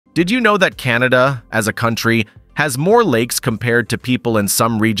Did you know that Canada, as a country, has more lakes compared to people in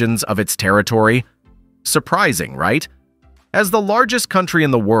some regions of its territory? Surprising, right? As the largest country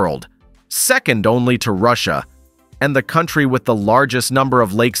in the world, second only to Russia, and the country with the largest number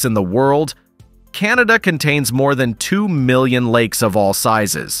of lakes in the world, Canada contains more than 2 million lakes of all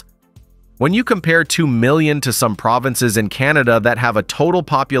sizes. When you compare 2 million to some provinces in Canada that have a total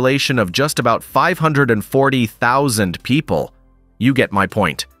population of just about 540,000 people, you get my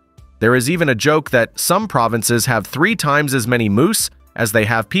point. There is even a joke that some provinces have 3 times as many moose as they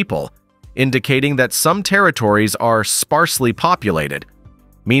have people, indicating that some territories are sparsely populated.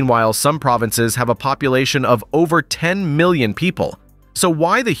 Meanwhile, some provinces have a population of over 10 million people. So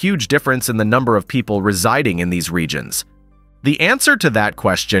why the huge difference in the number of people residing in these regions? The answer to that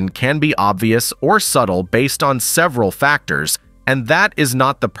question can be obvious or subtle based on several factors, and that is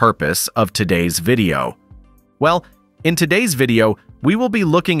not the purpose of today's video. Well, in today's video, we will be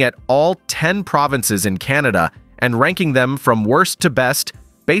looking at all 10 provinces in Canada and ranking them from worst to best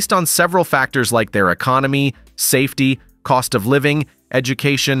based on several factors like their economy, safety, cost of living,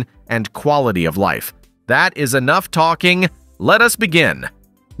 education, and quality of life. That is enough talking. Let us begin.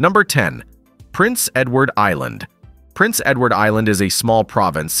 Number 10. Prince Edward Island. Prince Edward Island is a small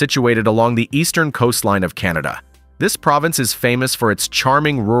province situated along the eastern coastline of Canada. This province is famous for its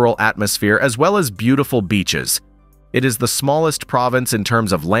charming rural atmosphere as well as beautiful beaches. It is the smallest province in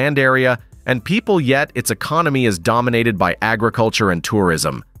terms of land area and people, yet its economy is dominated by agriculture and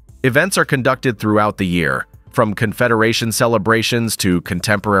tourism. Events are conducted throughout the year, from Confederation celebrations to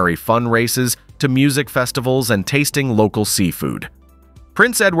contemporary fun races to music festivals and tasting local seafood.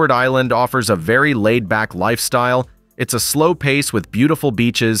 Prince Edward Island offers a very laid-back lifestyle. It's a slow pace with beautiful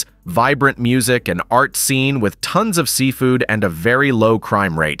beaches, vibrant music, and art scene with tons of seafood and a very low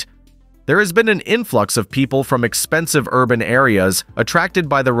crime rate. There has been an influx of people from expensive urban areas attracted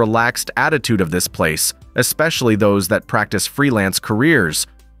by the relaxed attitude of this place, especially those that practice freelance careers.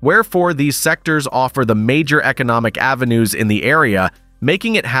 Wherefore, these sectors offer the major economic avenues in the area,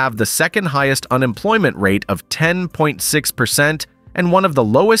 making it have the second highest unemployment rate of 10.6% and one of the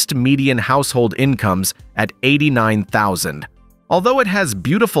lowest median household incomes at $89,000. Although it has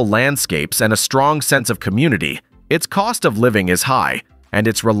beautiful landscapes and a strong sense of community, its cost of living is high, and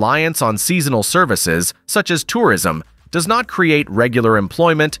its reliance on seasonal services, such as tourism, does not create regular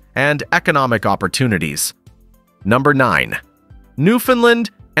employment and economic opportunities. Number 9. Newfoundland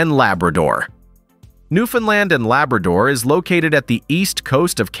and Labrador. Newfoundland and Labrador is located at the east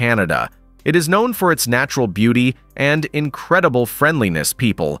coast of Canada. It is known for its natural beauty and incredible friendliness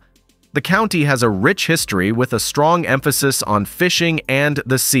people. The county has a rich history with a strong emphasis on fishing and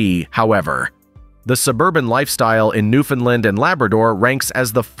the sea, however. The suburban lifestyle in Newfoundland and Labrador ranks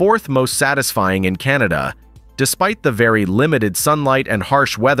as the 4th most satisfying in Canada. Despite the very limited sunlight and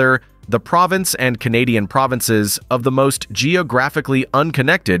harsh weather, the province and Canadian provinces of the most geographically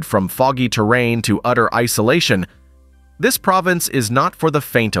unconnected from foggy terrain to utter isolation, this province is not for the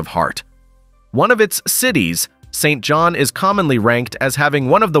faint of heart. One of its cities, St. John, is commonly ranked as having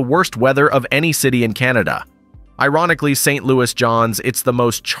one of the worst weather of any city in Canada. Ironically, St. Louis John's, it's the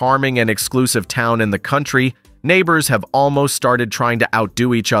most charming and exclusive town in the country. Neighbors have almost started trying to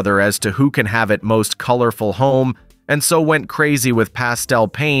outdo each other as to who can have it most colorful home, and so went crazy with pastel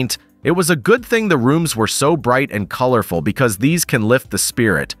paint. It was a good thing the rooms were so bright and colorful because these can lift the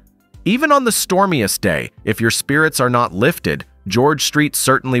spirit. Even on the stormiest day, if your spirits are not lifted, George Street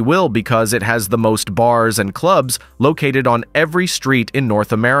certainly will because it has the most bars and clubs located on every street in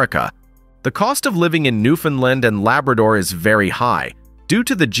North America. The cost of living in Newfoundland and Labrador is very high. Due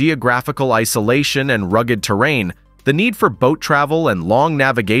to the geographical isolation and rugged terrain, the need for boat travel and long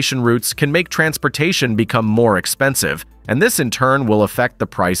navigation routes can make transportation become more expensive, and this in turn will affect the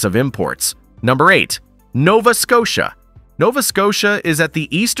price of imports. Number 8. Nova Scotia. Nova Scotia is at the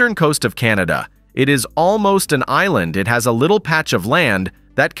eastern coast of Canada. It is almost an island. It has a little patch of land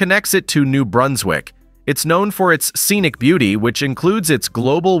that connects it to New Brunswick. It's known for its scenic beauty, which includes its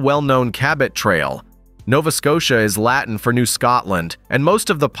global well-known Cabot Trail. Nova Scotia is Latin for New Scotland, and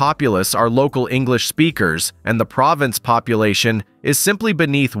most of the populace are local English speakers, and the province population is simply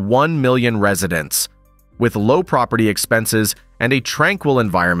beneath 1 million residents. With low property expenses and a tranquil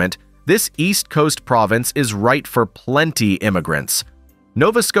environment, this East Coast province is right for plenty immigrants.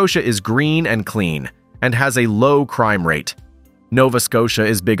 Nova Scotia is green and clean, and has a low crime rate. Nova Scotia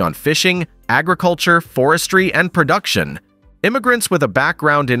is big on fishing, agriculture, forestry, and production. Immigrants with a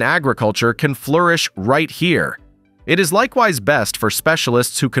background in agriculture can flourish right here. It is likewise best for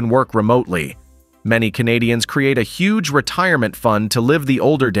specialists who can work remotely. Many Canadians create a huge retirement fund to live the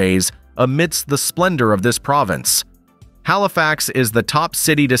older days amidst the splendor of this province. Halifax is the top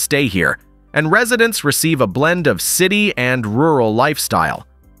city to stay here, and residents receive a blend of city and rural lifestyle.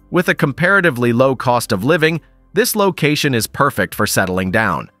 With a comparatively low cost of living, this location is perfect for settling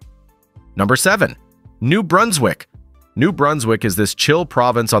down. Number 7. New Brunswick. New Brunswick is this chill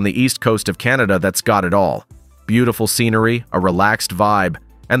province on the east coast of Canada that's got it all. Beautiful scenery, a relaxed vibe,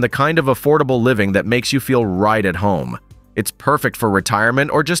 and the kind of affordable living that makes you feel right at home. It's perfect for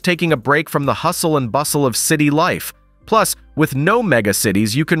retirement or just taking a break from the hustle and bustle of city life. Plus, with no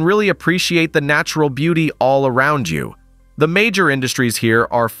megacities, you can really appreciate the natural beauty all around you. The major industries here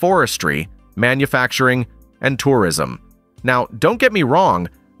are forestry, manufacturing, and tourism. Now, don't get me wrong,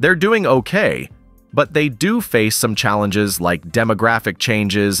 they're doing okay, but they do face some challenges like demographic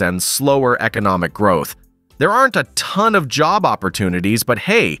changes and slower economic growth. There aren't a ton of job opportunities, but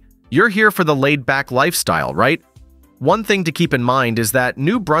hey, you're here for the laid-back lifestyle, right? One thing to keep in mind is that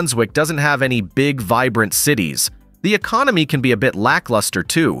New Brunswick doesn't have any big, vibrant cities. The economy can be a bit lackluster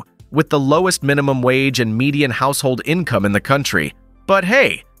too, with the lowest minimum wage and median household income in the country. But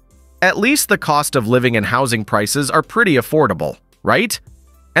hey, at least the cost of living and housing prices are pretty affordable, right?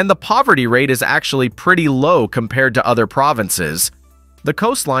 And the poverty rate is actually pretty low compared to other provinces. The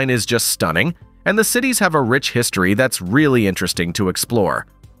coastline is just stunning, and the cities have a rich history that's really interesting to explore.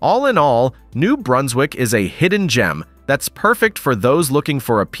 All in all, New Brunswick is a hidden gem that's perfect for those looking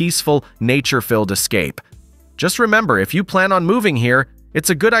for a peaceful, nature-filled escape. Just remember, if you plan on moving here,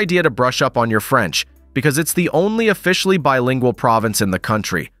 it's a good idea to brush up on your French, because it's the only officially bilingual province in the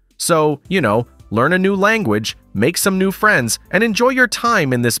country. So, learn a new language, make some new friends, and enjoy your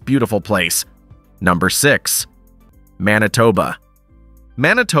time in this beautiful place. Number 6. Manitoba.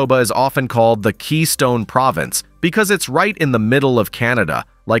 Manitoba is often called the Keystone Province because it's right in the middle of Canada,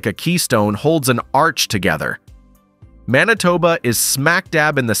 like a keystone holds an arch together. Manitoba is smack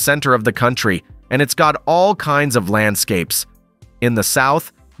dab in the center of the country, and it's got all kinds of landscapes. In the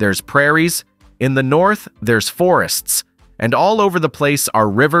south, there's prairies, in the north, there's forests, and all over the place are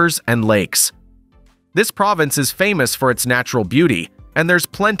rivers and lakes. This province is famous for its natural beauty, and there's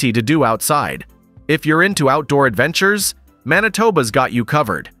plenty to do outside. If you're into outdoor adventures, Manitoba's got you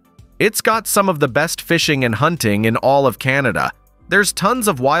covered. It's got some of the best fishing and hunting in all of Canada. There's tons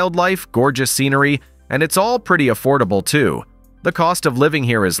of wildlife, gorgeous scenery, and it's all pretty affordable too. The cost of living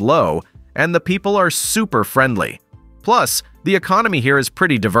here is low, and the people are super friendly. Plus, the economy here is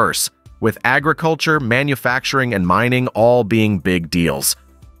pretty diverse, with agriculture, manufacturing, and mining all being big deals.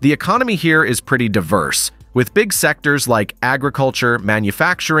 The economy here is pretty diverse, with big sectors like agriculture,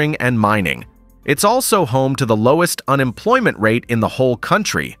 manufacturing, and mining. It's also home to the lowest unemployment rate in the whole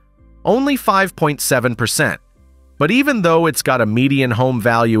country, only 5.7%. But even though it's got a median home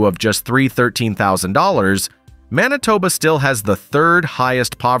value of just $13,000, Manitoba still has the third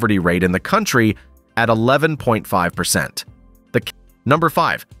highest poverty rate in the country at 11.5%. Number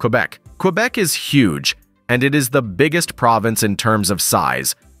 5. Quebec. Quebec is huge, and it is the biggest province in terms of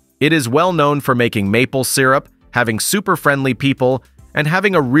size. It is well known for making maple syrup, having super friendly people, and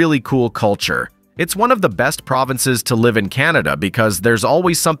having a really cool culture. It's one of the best provinces to live in Canada because there's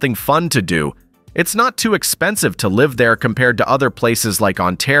always something fun to do. It's not too expensive to live there compared to other places like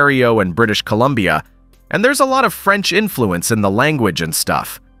Ontario and British Columbia, and there's a lot of French influence in the language and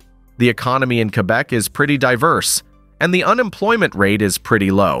stuff. The economy in Quebec is pretty diverse, and the unemployment rate is pretty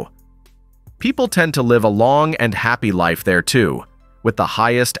low. People tend to live a long and happy life there too, with the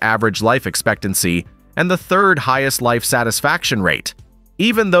highest average life expectancy and the third highest life satisfaction rate.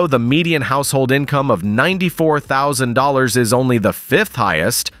 Even though the median household income of $94,000 is only the 5th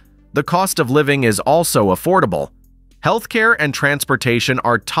highest, the cost of living is also affordable. Healthcare and transportation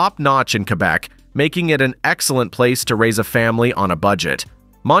are top-notch in Quebec, making it an excellent place to raise a family on a budget.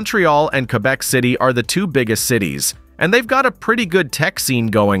 Montreal and Quebec City are the two biggest cities, and they've got a pretty good tech scene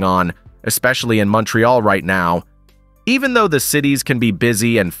going on, especially in Montreal right now. Even though the cities can be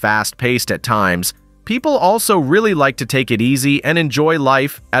busy and fast-paced at times, people also really like to take it easy and enjoy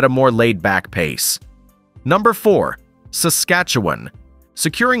life at a more laid-back pace. Number 4. Saskatchewan.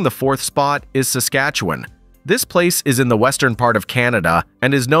 Securing the 4th spot is Saskatchewan. This place is in the western part of Canada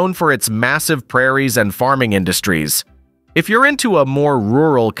and is known for its massive prairies and farming industries. If you're into a more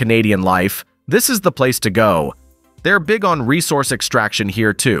rural Canadian life, this is the place to go. They're big on resource extraction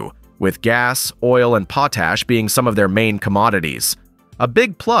here too, with gas, oil, and potash being some of their main commodities. A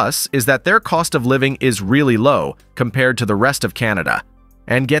big plus is that their cost of living is really low compared to the rest of Canada.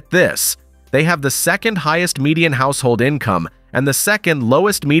 And get this, they have the 2nd highest median household income and the 2nd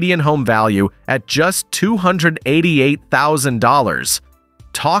lowest median home value at just $288,000.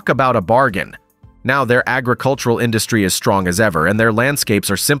 Talk about a bargain. Now their agricultural industry is strong as ever and their landscapes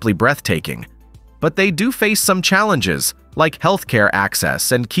are simply breathtaking. but they do face some challenges, like healthcare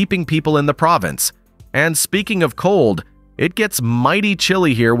access and keeping people in the province. And speaking of cold, it gets mighty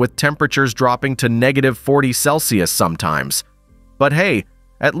chilly here with temperatures dropping to -40 Celsius sometimes. But hey,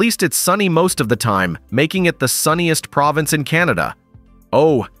 at least it's sunny most of the time, making it the sunniest province in Canada.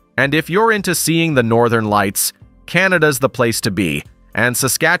 Oh, and if you're into seeing the northern lights, Canada's the place to be, and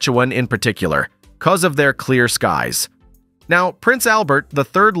Saskatchewan in particular, because of their clear skies. Now, Prince Albert, the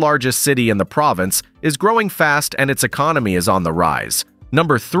third largest city in the province, is growing fast and its economy is on the rise.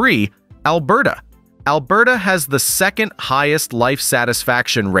 Number 3, Alberta. Alberta has the second highest life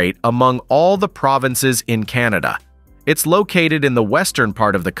satisfaction rate among all the provinces in Canada. It's located in the western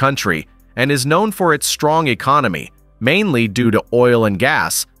part of the country and is known for its strong economy, mainly due to oil and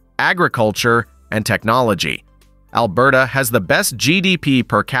gas, agriculture, and technology. Alberta has the best GDP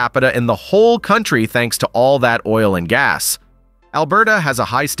per capita in the whole country thanks to all that oil and gas. Alberta has a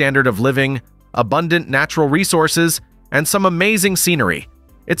high standard of living, abundant natural resources, and some amazing scenery.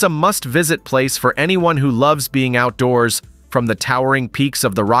 It's a must-visit place for anyone who loves being outdoors, from the towering peaks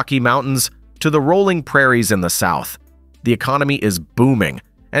of the Rocky Mountains to the rolling prairies in the south. The economy is booming,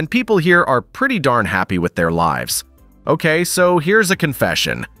 and people here are pretty darn happy with their lives. Okay, so here's a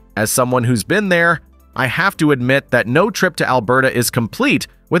confession. As someone who's been there, I have to admit that no trip to Alberta is complete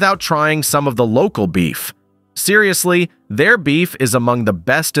without trying some of the local beef. Seriously, their beef is among the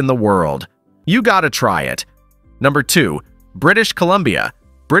best in the world. You gotta try it. Number 2, British Columbia.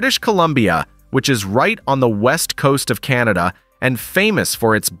 British Columbia, which is right on the west coast of Canada and famous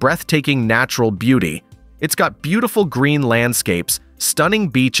for its breathtaking natural beauty. It's got beautiful green landscapes, stunning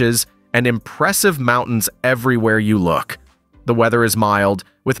beaches, and impressive mountains everywhere you look. The weather is mild,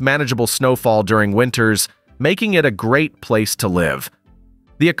 with manageable snowfall during winters, making it a great place to live.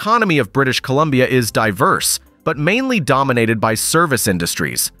 The economy of British Columbia is diverse, but mainly dominated by service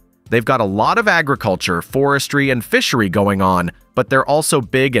industries. They've got a lot of agriculture, forestry, and fishery going on, but they're also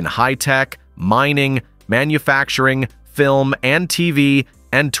big in high-tech, mining, manufacturing, film and TV,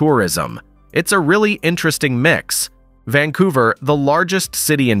 and tourism. It's a really interesting mix. Vancouver, the largest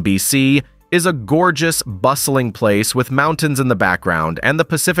city in BC, is a gorgeous, bustling place with mountains in the background and the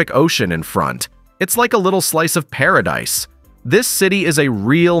Pacific Ocean in front. It's like a little slice of paradise. This city is a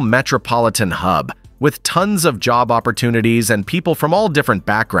real metropolitan hub, with tons of job opportunities and people from all different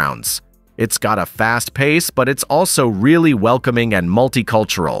backgrounds. It's got a fast pace, but it's also really welcoming and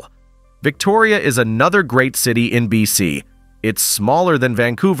multicultural. Victoria is another great city in BC. It's smaller than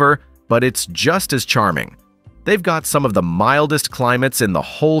Vancouver, but it's just as charming. They've got some of the mildest climates in the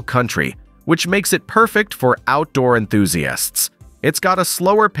whole country, which makes it perfect for outdoor enthusiasts. It's got a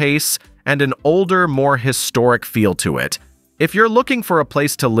slower pace and an older, more historic feel to it. If you're looking for a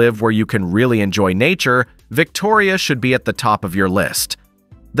place to live where you can really enjoy nature, Victoria should be at the top of your list.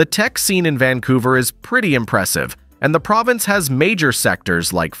 The tech scene in Vancouver is pretty impressive, and the province has major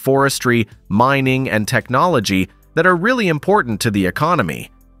sectors like forestry, mining, and technology that are really important to the economy.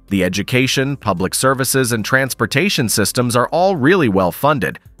 The education, public services, and transportation systems are all really well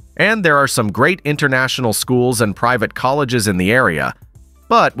funded, and there are some great international schools and private colleges in the area.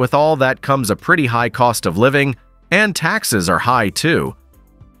 But with all that comes a pretty high cost of living, and taxes are high too.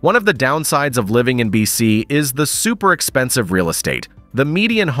 One of the downsides of living in BC is the super expensive real estate. The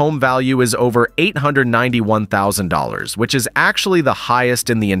median home value is over $891,000, which is actually the highest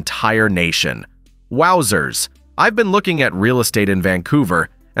in the entire nation. Wowzers! I've been looking at real estate in Vancouver,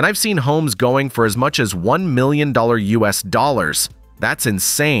 and I've seen homes going for as much as $1 million US dollars. That's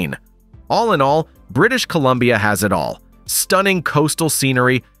insane. All in all, British Columbia has it all. Stunning coastal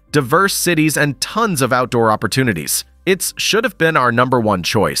scenery, diverse cities, and tons of outdoor opportunities. It should have been our #1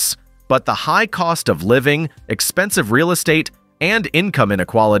 choice. But the high cost of living, expensive real estate, and income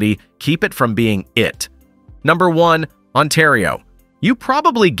inequality keep it from being it. Number 1, Ontario. You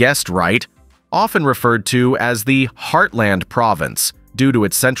probably guessed right, often referred to as the Heartland Province due to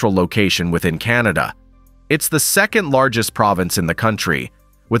its central location within Canada. It's the second largest province in the country,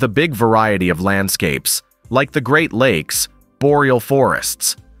 with a big variety of landscapes, like the Great Lakes, boreal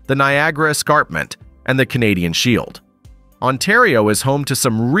forests, the Niagara Escarpment, and the Canadian Shield. Ontario is home to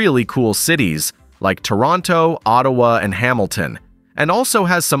some really cool cities like Toronto, Ottawa, and Hamilton, and also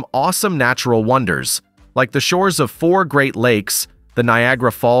has some awesome natural wonders, like the shores of 4 Great Lakes, the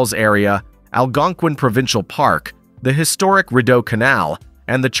Niagara Falls area, Algonquin Provincial Park, the historic Rideau Canal,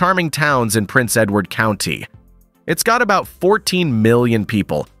 and the charming towns in Prince Edward County. It's got about 14 million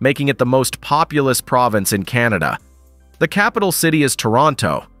people, making it the most populous province in Canada. The capital city is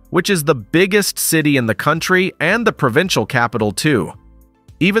Toronto, which is the biggest city in the country and the provincial capital too.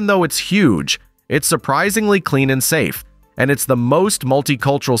 Even though it's huge, it's surprisingly clean and safe, and it's the most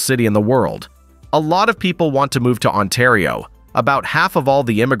multicultural city in the world. A lot of people want to move to Ontario. About half of all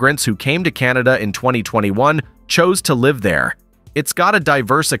the immigrants who came to Canada in 2021 chose to live there. It's got a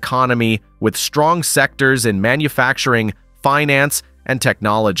diverse economy with strong sectors in manufacturing, finance, and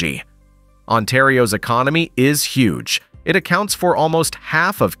technology. Ontario's economy is huge. It accounts for almost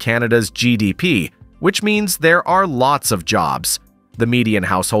half of Canada's GDP, which means there are lots of jobs. The median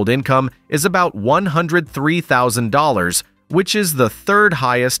household income is about $103,000, which is the third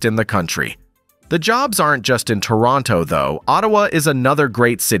highest in the country. The jobs aren't just in Toronto, though. Ottawa is another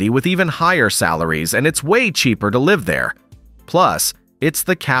great city with even higher salaries, and it's way cheaper to live there. Plus, it's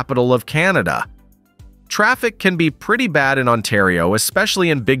the capital of Canada. Traffic can be pretty bad in Ontario,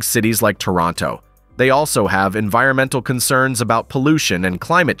 especially in big cities like Toronto. They also have environmental concerns about pollution and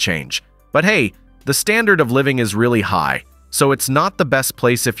climate change. But hey, the standard of living is really high, so it's not the best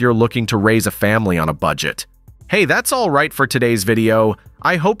place if you're looking to raise a family on a budget. Hey, that's all right for today's video.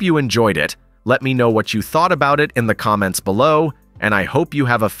 I hope you enjoyed it. Let me know what you thought about it in the comments below, and I hope you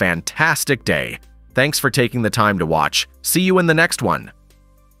have a fantastic day. Thanks for taking the time to watch. See you in the next one.